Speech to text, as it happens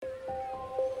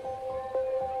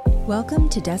Welcome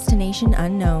to Destination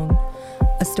Unknown,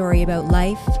 a story about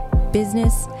life,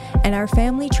 business, and our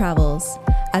family travels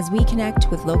as we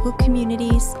connect with local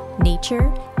communities,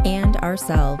 nature, and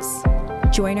ourselves.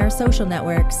 Join our social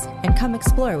networks and come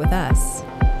explore with us.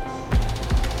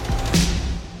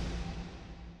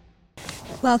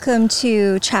 Welcome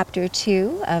to Chapter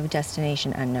 2 of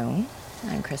Destination Unknown.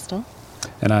 I'm Crystal.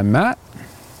 And I'm Matt.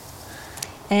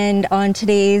 And on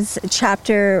today's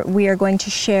chapter, we are going to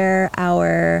share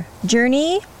our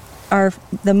journey,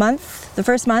 the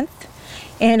first month,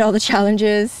 and all the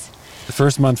challenges. The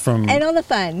first month from... And all the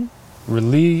fun.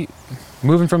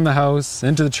 Moving from the house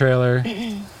into the trailer,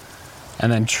 and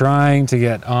then trying to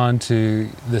get onto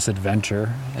this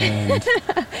adventure. And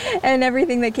and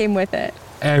everything that came with it.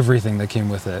 Everything that came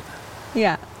with it.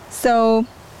 Yeah. So...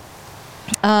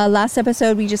 last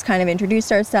episode, we just kind of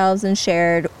introduced ourselves and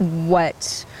shared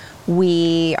what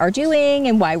we are doing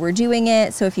and why we're doing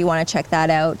it. So if you want to check that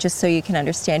out, just so you can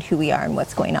understand who we are and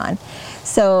what's going on.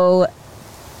 So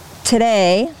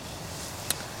today,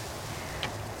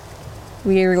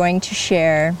 we are going to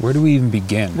share... Where do we even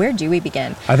begin? Where do we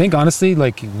begin? I think, honestly,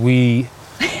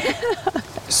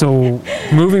 So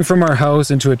moving from our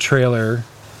house into a trailer,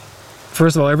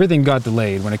 first of all, everything got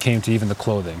delayed when it came to even the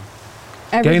clothing.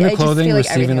 Getting the clothing,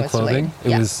 receiving the clothing,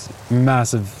 it was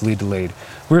massively delayed.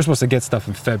 We were supposed to get stuff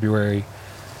in February,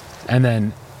 and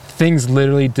then things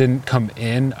literally didn't come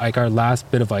in. Like our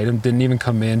last bit of item didn't even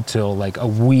come in till like a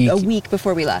week. A week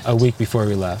before we left.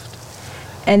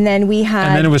 And then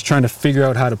it was trying to figure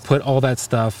out how to put all that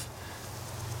stuff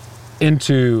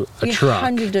into a truck.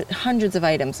 Hundreds of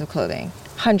items of clothing.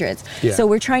 Hundreds. Yeah. So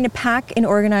we're trying to pack and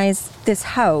organize this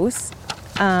house.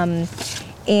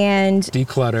 And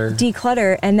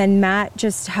declutter, and then Matt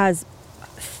just has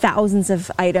thousands of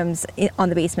items on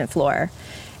the basement floor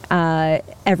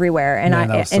everywhere, and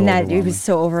it was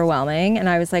so overwhelming. And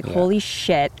I was like, holy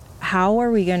shit, how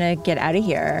are we gonna get out of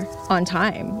here on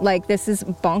time? Like, this is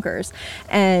bonkers.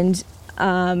 And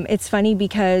it's funny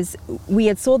because we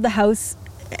had sold the house,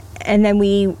 and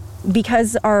then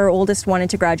because our oldest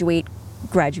wanted to graduate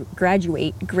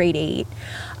grade 8,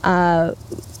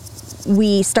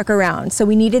 we stuck around. So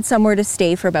we needed somewhere to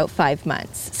stay for about 5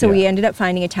 months. So we ended up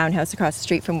finding a townhouse across the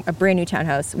street from a brand new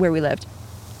townhouse where we lived.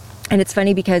 And it's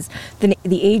funny because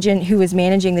the agent who was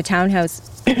managing the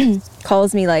townhouse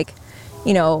calls me like,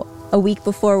 a week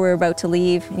before we're about to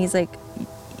leave. And he's like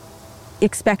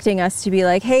expecting us to be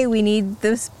like, hey, we need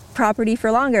this property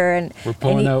for longer. And we're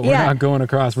pulling out. We're not going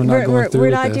across. We're not going through. We're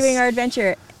not doing our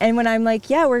adventure. And when I'm like,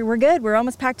 yeah, we're good. We're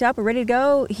almost packed up. We're ready to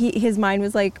go. His mind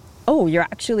was like, oh, you're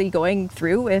actually going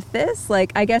through with this?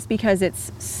 Like, I guess because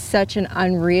it's such an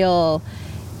unreal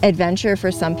adventure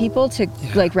for some people to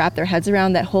like wrap their heads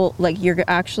around that whole, like, you're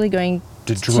actually going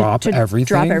to drop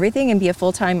everything and be a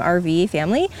full-time RV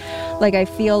family. Like, I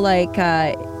feel like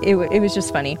it was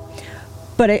just funny.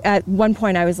 But at one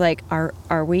point I was like,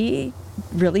 are we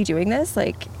really doing this?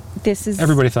 Like, this is...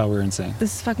 Everybody thought we were insane.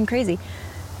 This is fucking crazy.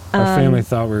 Our family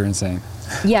thought we were insane.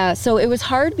 Yeah, so it was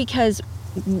hard because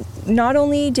not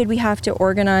only did we have to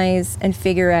organize and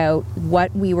figure out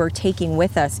what we were taking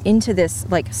with us into this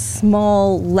like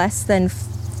small, less than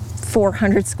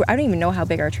 400 square, I don't even know how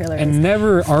big our trailer is. And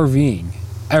never RVing,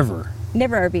 ever.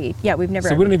 Never RV'd. Yeah, we've never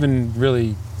RV'd. So we don't even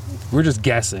really, we're just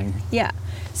guessing. Yeah.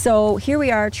 So here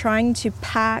we are trying to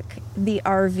pack the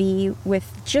RV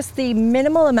with just the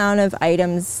minimal amount of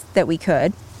items that we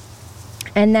could.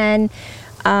 And then,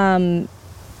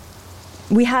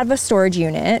 we have a storage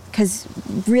unit because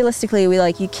realistically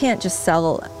you can't just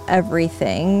sell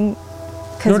everything.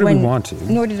 Nor did we want to.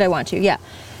 Nor did I want to, yeah.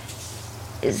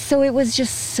 So it was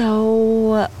just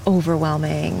so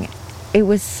overwhelming. It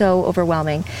was so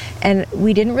overwhelming. And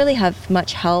we didn't really have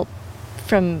much help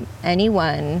from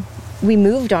anyone. We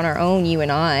moved on our own, you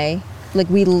and I. Like,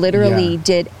 we literally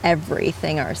did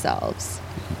everything ourselves.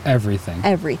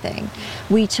 Everything.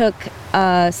 We took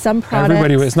some products.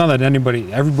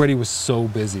 Everybody was so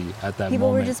busy at that moment.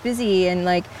 People were just busy, and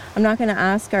like, I'm not going to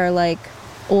ask our like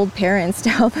old parents to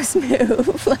help us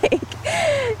move.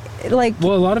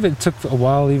 Well, a lot of it took a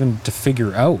while even to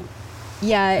figure out.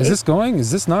 Yeah. Is this going? Is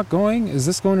this not going? Is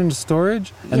this going into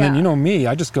storage? And then, me,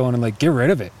 I just go in and like, get rid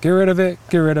of it.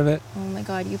 Oh my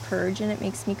God, you purge and it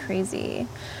makes me crazy.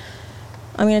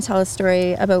 I'm going to tell a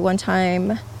story about one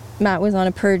time Matt was on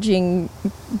a purging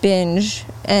binge,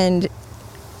 and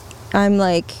I'm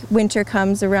like, winter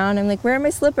comes around, I'm like, where are my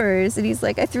slippers? And he's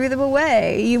like, I threw them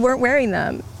away. You weren't wearing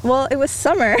them. Well, it was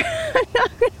summer. I'm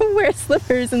not going to wear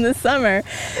slippers in the summer.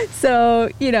 So,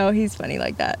 he's funny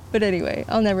like that. But anyway,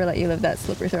 I'll never let you live that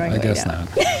slipper throwing away down. I guess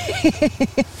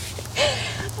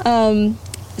not.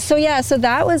 So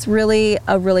that was really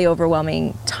a really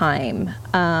overwhelming time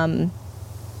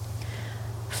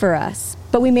for us,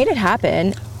 but we made it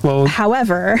happen. Well,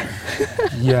 however,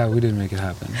 yeah, we did make it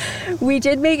happen. We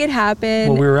did make it happen.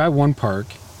 Well, we were at one park.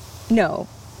 No,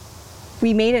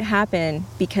 we made it happen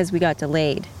because we got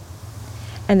delayed.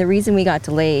 And the reason we got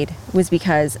delayed was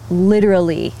because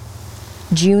literally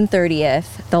June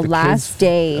 30th, the last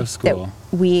day that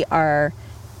we are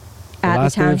at the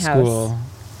townhouse.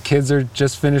 Kids are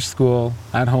just finished school,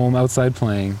 at home, outside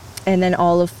playing. And then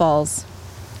Olive falls.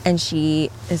 And she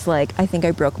is like, I think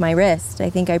I broke my wrist. I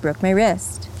think I broke my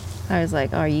wrist. I was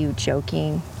like, are you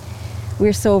joking?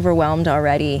 We're so overwhelmed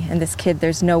already. And this kid,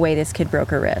 there's no way this kid broke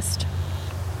her wrist.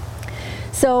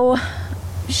 So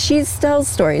she tells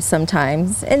stories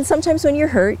sometimes. And sometimes when you're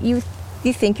hurt, you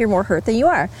think you're more hurt than you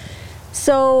are.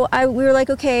 So we were like,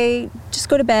 okay, just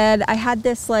go to bed. I had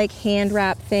this like hand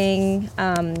wrap thing.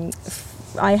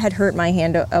 I had hurt my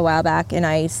hand a while back, and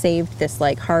I saved this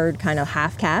like hard kind of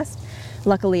half cast.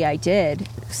 Luckily I did.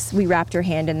 We wrapped her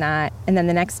hand in that. And then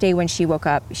the next day when she woke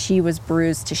up, she was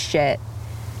bruised to shit.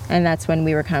 And that's when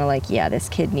we were kind of like, yeah, this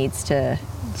kid needs to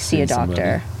see a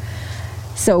doctor.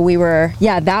 So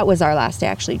that was our last day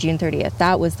actually, June 30th.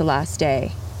 That was the last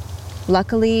day.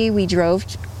 Luckily we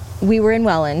were in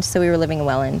Welland, so we were living in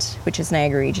Welland, which is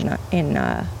Niagara region in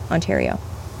Ontario.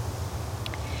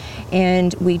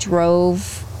 And you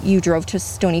drove to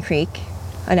Stony Creek,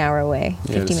 an hour away,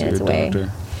 50 minutes away.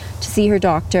 To see her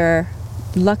doctor.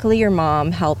 Luckily your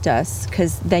mom helped us,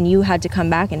 because then you had to come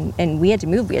back and we had to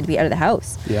move. We had to be out of the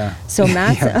house. Yeah. So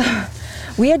Matt's,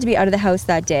 we had to be out of the house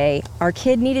that day. Our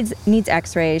kid needs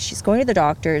x-rays. She's going to the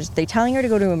doctors. They're telling her to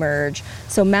go to Emerge.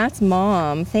 So Matt's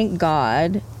mom, thank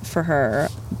God for her,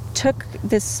 took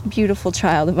this beautiful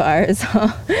child of ours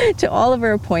to all of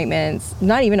her appointments.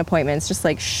 Not even appointments, just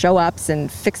like show-ups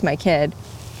and fix my kid.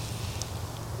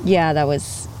 Yeah, that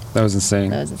was insane.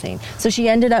 That was insane. So she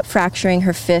ended up fracturing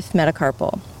her 5th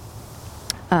metacarpal.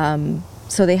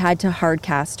 So they had to hard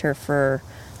cast her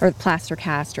or plaster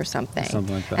cast or something.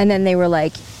 Something like that. And then they were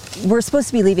like, we're supposed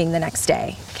to be leaving the next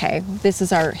day. Okay, this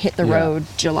is our hit the road,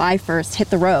 July 1st, hit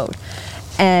the road.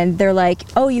 And they're like,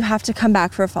 oh, you have to come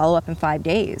back for a follow-up in 5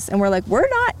 days. And we're like, we're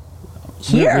not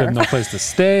here. We have no place to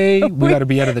stay. We got to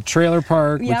be out of the trailer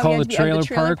park. Yeah, we call it trailer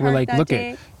park. We're like, look,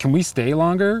 can we stay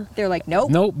longer? They're like,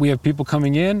 nope. Nope, we have people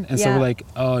coming in. And so we're like,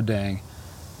 oh, dang.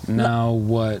 Now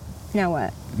what? Now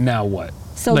what? Now what?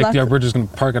 So like, we're just going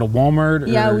to park at a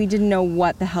Walmart? Yeah, we didn't know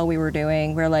what the hell we were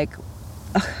doing. We're like,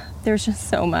 there's just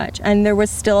so much. And there was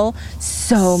still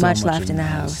so much left in the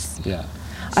house. Yeah.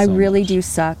 I really do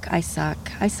suck. I suck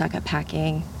at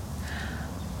packing.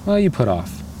 Well, you put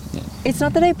off. Yeah. It's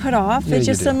not that I put off. It's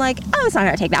just I'm like, oh, it's not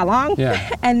going to take that long.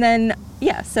 Yeah. And then,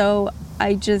 so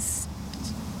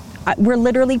we're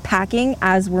literally packing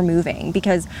as we're moving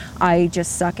because I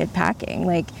just suck at packing.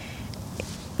 Like,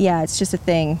 yeah, it's just a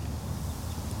thing.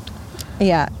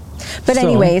 Yeah. But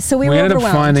anyway, so we were overwhelmed. We ended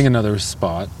up finding another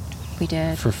spot. We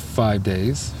did. For 5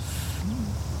 days.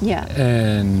 Yeah.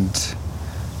 And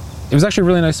it was actually a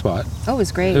really nice spot. Oh, it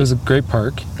was great. It was a great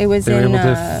park. They were able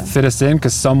to fit us in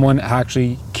because someone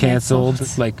actually canceled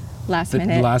like last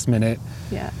minute.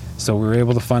 Yeah. So we were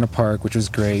able to find a park, which was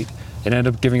great. It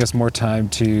ended up giving us more time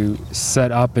to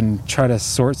set up and try to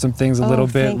sort some things a little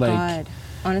bit. Thank God.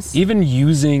 Honestly. Even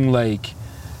using like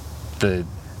the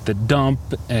dump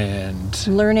and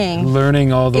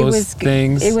learning all those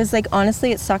things. It was like,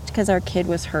 honestly, it sucked because our kid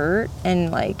was hurt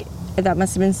and like that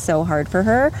must have been so hard for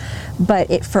her,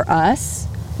 but for us,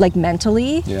 like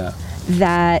mentally,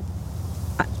 that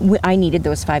I needed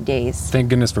those 5 days. Thank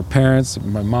goodness for parents.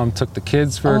 My mom took the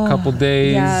kids for a couple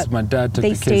days. Yeah. My dad took the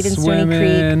kids swimming. They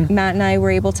stayed in Stony Creek. Matt and I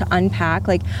were able to unpack.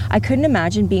 Like, I couldn't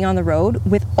imagine being on the road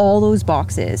with all those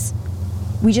boxes.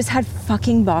 We just had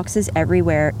fucking boxes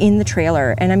everywhere in the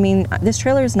trailer. And I mean, this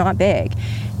trailer is not big.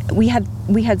 We had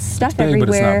stuff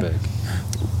everywhere. But it's not big.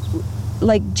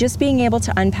 Like, just being able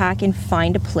to unpack and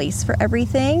find a place for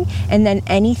everything, and then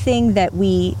anything that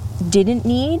we didn't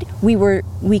need,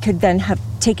 we could then have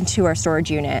taken to our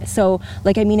storage unit. So,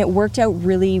 like, I mean, it worked out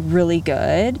really, really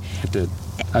good. It did,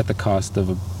 at the cost of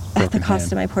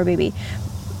of my poor baby.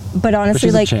 But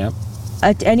honestly, like,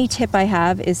 any tip I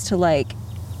have is to like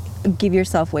give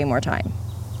yourself way more time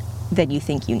than you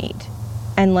think you need,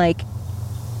 and like.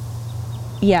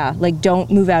 Yeah, like don't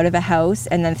move out of a house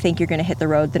and then think you're going to hit the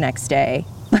road the next day.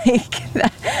 Like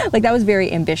that was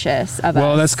very ambitious of us.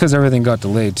 Well, that's because everything got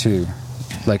delayed too.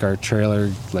 Like our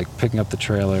trailer, like picking up the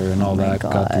trailer and all that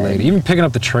got delayed. Even picking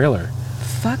up the trailer.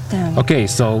 Fuck them. Okay,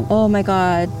 so. Oh my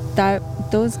God,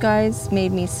 those guys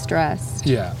made me stressed.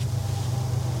 Yeah.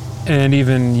 And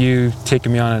even you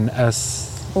taking me on an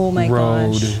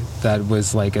road that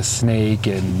was like a snake,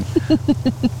 and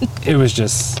it was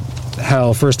just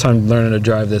hell. First time learning to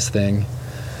drive this thing.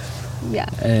 Yeah.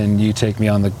 And you take me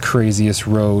on the craziest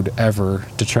road ever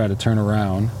to try to turn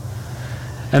around.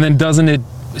 And then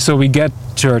so we get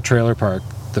to our trailer park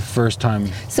the first time.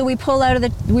 So we pull out of the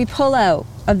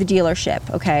dealership,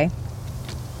 okay?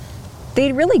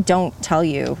 They really don't tell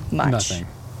you much. Nothing.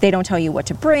 They don't tell you what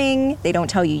to bring. They don't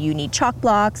tell you need chalk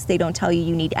blocks. They don't tell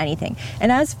you need anything.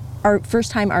 And as our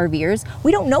first-time RVers,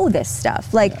 we don't know this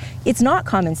stuff. Like, it's not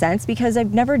common sense because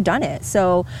I've never done it.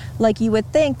 So, like, you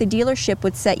would think the dealership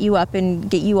would set you up and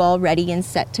get you all ready and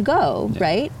set to go,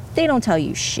 right? They don't tell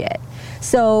you shit.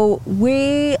 So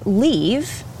we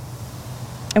leave,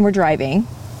 and we're driving.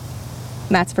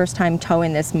 Matt's first time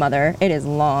towing this mother. It is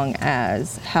long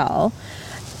as hell.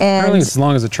 And apparently it's as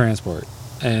long as a transport.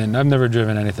 And I've never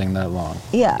driven anything that long.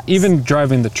 Yeah. Even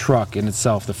driving the truck in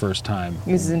itself the first time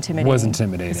was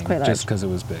intimidating. It's quite large. Just because it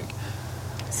was big.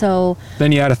 So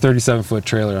then you add a 37-foot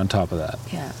trailer on top of that.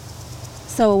 Yeah.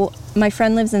 So my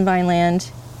friend lives in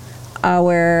Vineland.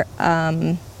 Our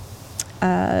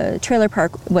trailer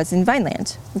park was in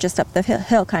Vineland, just up the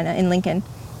hill kind of in Lincoln.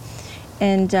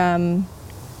 And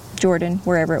Jordan,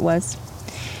 wherever it was.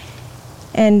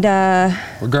 And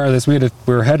regardless, we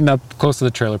were heading up close to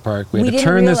the trailer park. We had to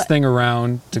turn this thing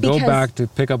around to go back to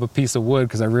pick up a piece of wood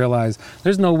because I realized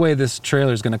there's no way this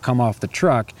trailer is going to come off the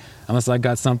truck unless I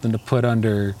got something to put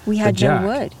under we had the jack. No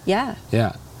wood. Yeah.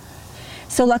 Yeah.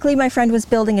 So luckily my friend was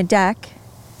building a deck.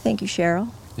 Thank you,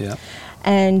 Cheryl. Yeah.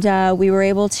 And we were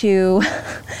able to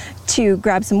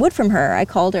grab some wood from her. I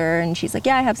called her and she's like,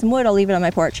 yeah, I have some wood. I'll leave it on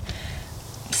my porch.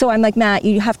 So I'm like, Matt,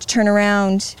 you have to turn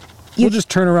around. We'll just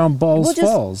turn around Falls.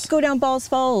 We'll just go down Balls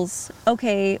Falls.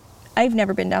 Okay, I've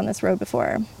never been down this road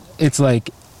before. It's like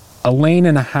a lane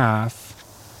and a half,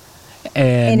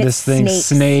 and this thing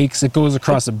snakes. It goes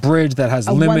across a bridge that has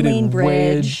limited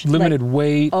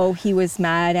weight. Oh, he was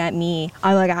mad at me.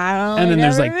 I'm like, I don't know. And then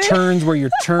there's like turns where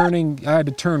you're turning. I had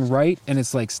to turn right, and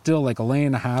it's like still like a lane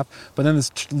and a half. But then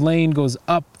this lane goes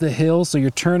up the hill, so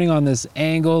you're turning on this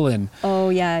angle, and oh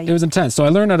yeah, it was intense. So I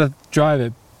learned how to drive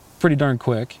it pretty darn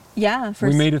quick. Yeah,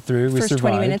 we made it through. We survived.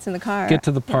 20 minutes in the car. Get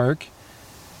to the park,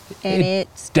 and it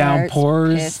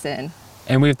downpours, pissing.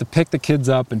 And we have to pick the kids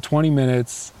up in 20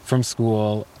 minutes from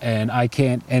school, and I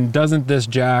can't. And doesn't this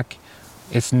jack?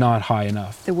 It's not high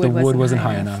enough. The wood wasn't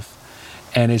high enough,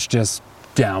 and it's just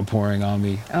downpouring on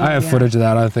me. I have footage of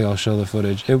that. I think I'll show the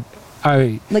footage.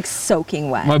 Like soaking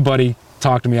wet. My buddy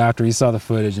talked to me after he saw the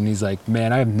footage, and he's like,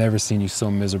 "Man, I have never seen you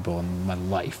so miserable in my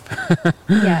life."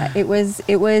 Yeah, it was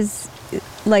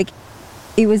like,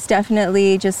 it was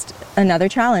definitely just another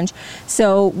challenge.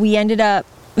 So we ended up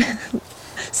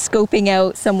scoping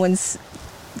out someone's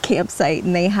campsite,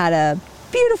 and they had a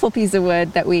beautiful piece of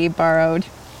wood that we borrowed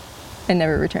and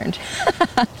never returned.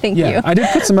 Thank you. Yeah, I did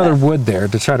put some other wood there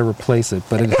to try to replace it,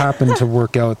 but it happened to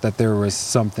work out that there was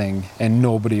something and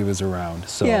nobody was around.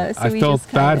 So, I felt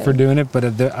bad for doing it,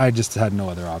 but I just had no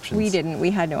other options.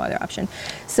 We had no other option.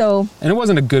 So. And it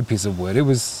wasn't a good piece of wood. It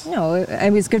was. No,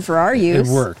 it was good for our use.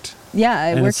 It worked. Yeah,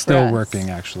 it worked for us. And it's still working,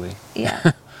 actually.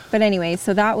 Yeah. But anyway,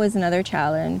 so that was another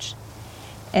challenge.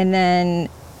 And then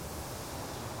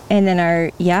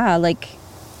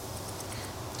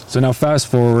So now fast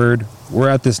forward, we're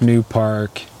at this new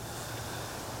park.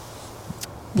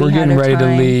 We're getting ready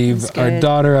to leave. Our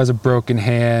daughter has a broken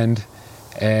hand,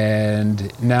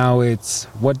 and now it's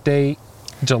what date?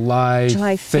 July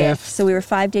 5th. So we were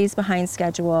 5 days behind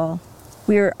schedule.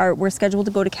 We're scheduled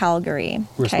to go to Calgary.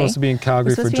 We're supposed to be in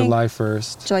Calgary for July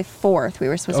 1st. July 4th, we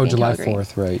were supposed to be in Calgary. July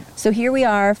 4th, right. So here we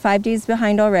are, 5 days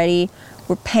behind already.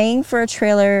 We're paying for a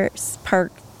trailer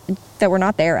park that we're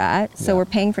not there at, so we're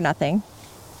paying for nothing.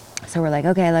 So we're like,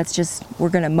 okay, we're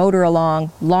going to motor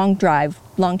along, long drive,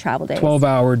 long travel days.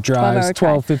 12-hour drives,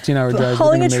 15-hour drives.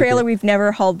 Hauling a trailer we've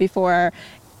never hauled before.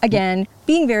 Again,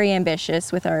 being very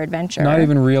ambitious with our adventure. Not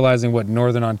even realizing what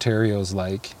Northern Ontario's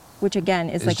like. Which again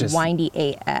is like just windy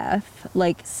AF,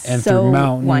 like and so through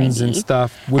mountains windy and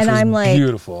stuff, which was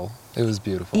beautiful. It was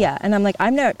beautiful. Yeah, and I'm like,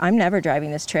 I'm never driving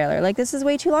this trailer. Like, this is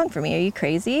way too long for me. Are you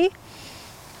crazy?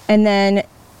 And then,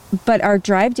 but our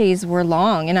drive days were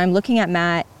long, and I'm looking at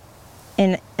Matt,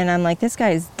 and I'm like, this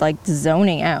guy's like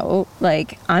zoning out.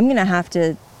 Like, we're gonna have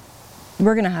to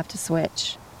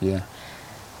switch. Yeah.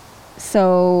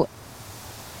 So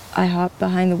I hopped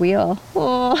behind the wheel.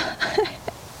 Oh.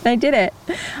 I did it.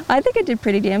 I think I did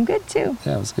pretty damn good too.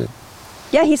 Yeah, it was good.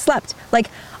 Yeah, he slept.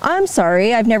 Like, I'm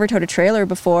sorry, I've never towed a trailer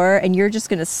before, and you're just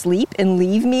gonna sleep and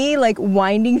leave me like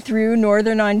winding through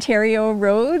Northern Ontario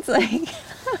roads? Like,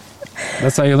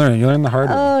 That's how you learn. You learn the hard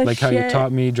way. Oh, like how you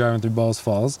taught me driving through Balls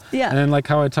Falls. Yeah. And then like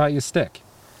how I taught you stick.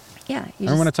 Yeah.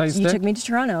 Remember when I taught you stick? You took me to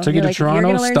Toronto. Took you to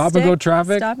Toronto, stop and go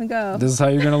traffic. Stop and go. This is how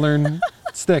you're going to learn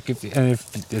stick. If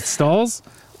it stalls,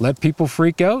 let people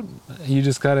freak out. You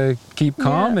just got to keep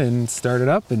calm and start it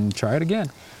up and try it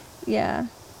again. Yeah.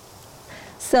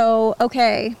 So,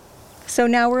 okay. So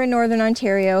now we're in Northern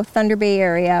Ontario, Thunder Bay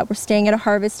area. We're staying at a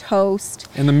Harvest Host.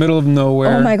 In the middle of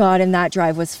nowhere. Oh my God, and that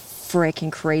drive was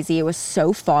freaking crazy. It was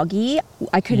so foggy.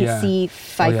 I couldn't see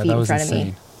 5 feet in front of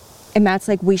me. And Matt's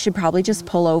like, we should probably just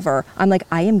pull over. I'm like,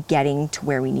 I am getting to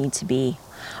where we need to be.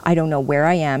 I don't know where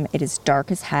I am. It is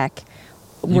dark as heck.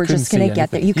 We're just going to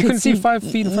get there. You couldn't see 5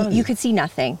 feet in front of you. You could see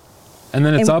nothing. And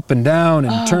then it's up and down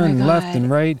and turn left and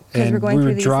right. And we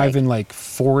were driving like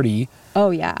 40.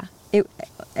 Oh, yeah.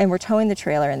 And we're towing the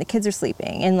trailer and the kids are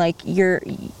sleeping. And like, you're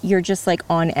just like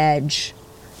on edge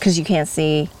because you can't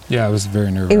see. Yeah, it was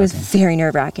very nerve-wracking. It was very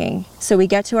nerve-wracking. So we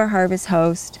get to our Harvest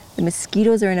Host. The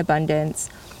mosquitoes are in abundance.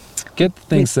 Get the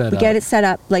thing set up. We get it set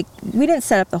up. Like, we didn't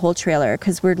set up the whole trailer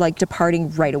because we're like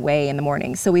departing right away in the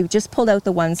morning. So we just pulled out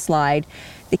the one slide.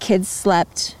 The kids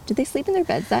slept. Did they sleep in their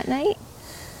beds that night?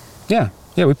 Yeah.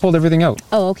 Yeah, we pulled everything out.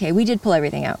 Oh, okay. We did pull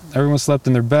everything out. Everyone slept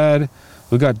in their bed.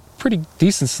 We got pretty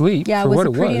decent sleep for what it was. Yeah, it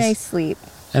was a pretty nice sleep.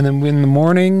 And then in the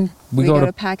morning, we go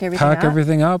to pack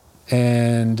everything up.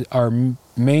 And our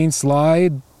main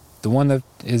slide, the one that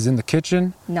is in the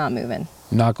kitchen, not moving.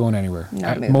 Not going anywhere.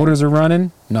 Not moving. Motors are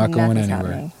running, not going anywhere.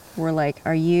 Happening. We're like,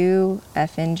 are you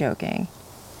effing joking?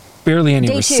 Barely any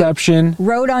reception.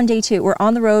 Road on day 2. We're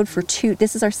on the road for 2.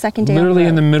 This is our second day Literally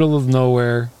on the road. in the middle of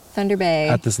nowhere. Thunder Bay.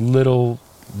 At this little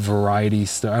variety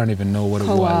store. I don't even know what it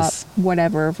was.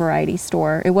 Whatever variety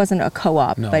store. It wasn't a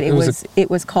co-op, but it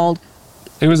was called.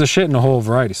 It was a shit in a whole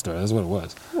variety store. That's what it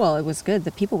was. Well, it was good.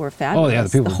 The people were fabulous. Oh yeah, the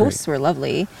people. The hosts were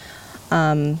lovely.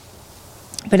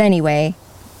 But anyway,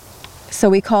 so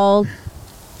we called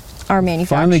our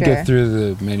manufacturer. Finally get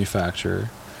through the manufacturer.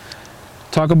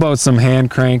 Talk about some hand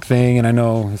crank thing, and I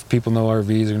know if people know RVs,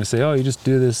 they're going to say, "Oh, you just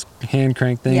do this hand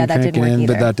crank thing." Yeah, that didn't work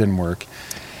either. But that didn't work.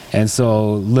 And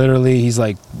so literally he's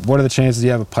like, what are the chances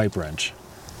you have a pipe wrench?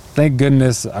 Thank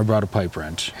goodness I brought a pipe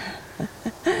wrench.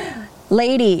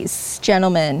 Ladies,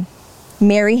 gentlemen,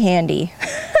 marry handy.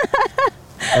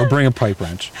 Or bring a pipe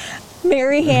wrench.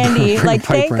 Marry handy. Like,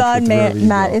 thank God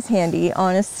Matt is handy.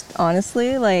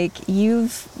 Honestly, like,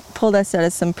 you've pulled us out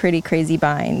of some pretty crazy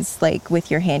binds, like,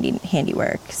 with your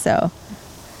handiwork, so.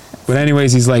 But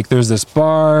anyways, he's like, there's this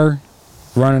bar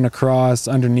running across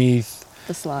underneath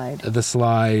the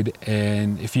slide,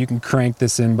 and if you can crank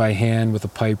this in by hand with a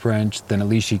pipe wrench, then at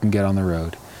least you can get on the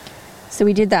road. So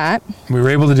we did that. We were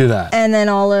able to do that. And then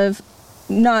Olive,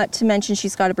 not to mention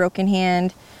she's got a broken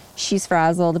hand, she's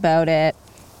frazzled about it.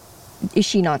 Is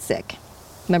she not sick?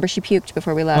 Remember, she puked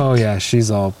before we left. Oh yeah,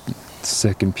 she's all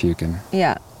sick and puking.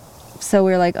 Yeah. So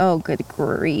we were like, oh, good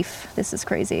grief, this is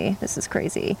crazy,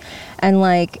 and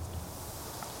like,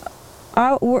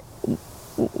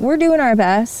 we're doing our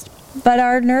best, but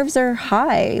our nerves are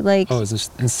high. Like, oh, it was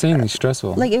insanely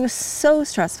stressful. Like, it was so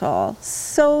stressful.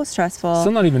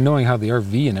 Still not even knowing how the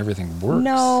RV and everything works.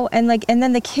 No, and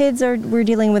then the kids we're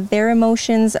dealing with their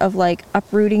emotions of like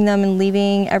uprooting them and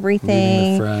leaving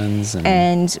everything, leaving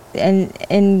their friends,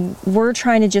 and we're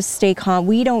trying to just stay calm.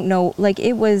 We don't know. Like,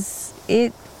 it was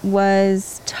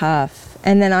tough,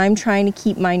 and then I'm trying to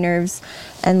keep my nerves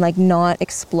and like not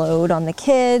explode on the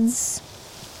kids.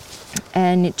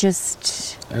 And it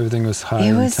just... Everything was high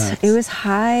and intense. It was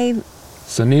high.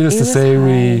 So needless to say,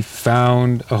 we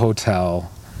found a hotel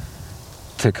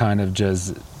to kind of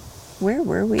just... Where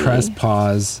were we? Press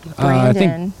pause.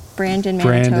 Brandon,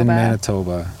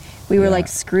 Manitoba. We were like,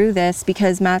 screw this,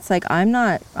 because Matt's like, I'm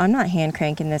not hand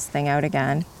cranking this thing out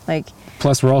again. Like...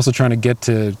 Plus, we're also trying to get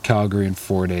to Calgary in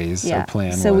 4 days. Yeah. Our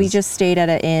plan So we just stayed at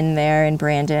an inn there in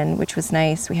Brandon, which was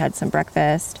nice. We had some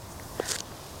breakfast.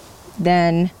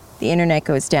 Then... the internet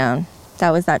goes down.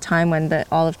 That was that time when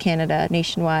all of Canada,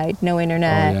 nationwide, no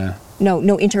internet. Oh, yeah.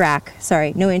 No Interact.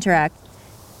 Sorry, no Interact.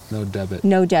 No debit.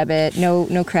 No debit.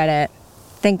 No credit.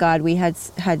 Thank God we had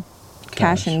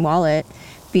cash in wallet,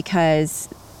 because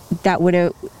that would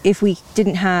have, if we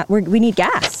didn't have, we need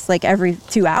gas like every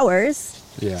 2 hours.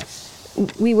 Yeah.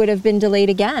 We would have been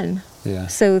delayed again. Yeah.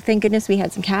 So thank goodness we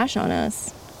had some cash on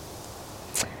us.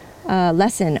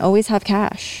 Lesson: always have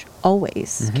cash.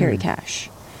 Always carry cash.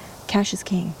 Cash is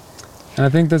king. And I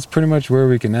think that's pretty much where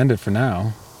we can end it for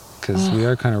now, because we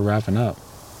are kind of wrapping up.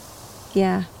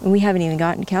 Yeah, and we haven't even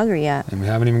gotten to Calgary yet. And we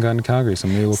haven't even gotten to Calgary, so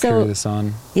maybe we'll carry this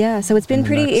on. Yeah, so it's been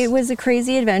it was a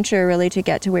crazy adventure, really, to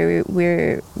get to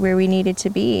where we needed to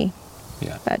be.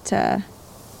 Yeah. But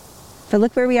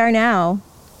look where we are now.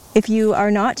 if you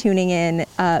are not tuning in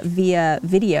via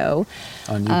video,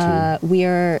 on YouTube, we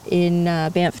are in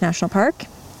Banff National Park,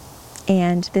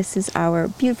 and this is our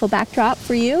beautiful backdrop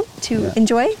for you to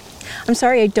enjoy. I'm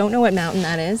sorry, I don't know what mountain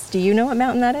that is. Do you know what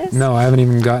mountain that is? No, I haven't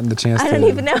even gotten the chance to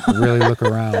even know. really look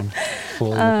around.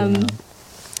 Fully look around.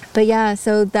 But yeah,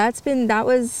 so that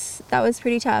was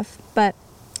pretty tough. But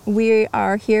we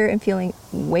are here and feeling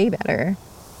way better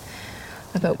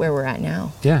about where we're at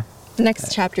now. Yeah. The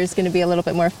next chapter is going to be a little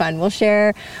bit more fun. We'll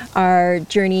share our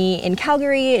journey in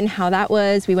Calgary and how that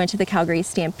was. We went to the Calgary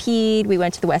Stampede. We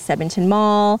went to the West Edmonton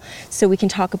Mall. So we can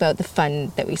talk about the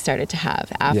fun that we started to have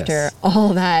after all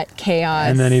that chaos.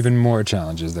 And then even more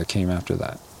challenges that came after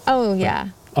that. Oh, yeah.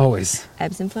 But always.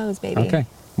 Ebbs and flows, baby. Okay.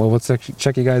 Well, we'll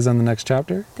check you guys on the next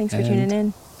chapter. Thanks for tuning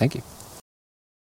in. Thank you.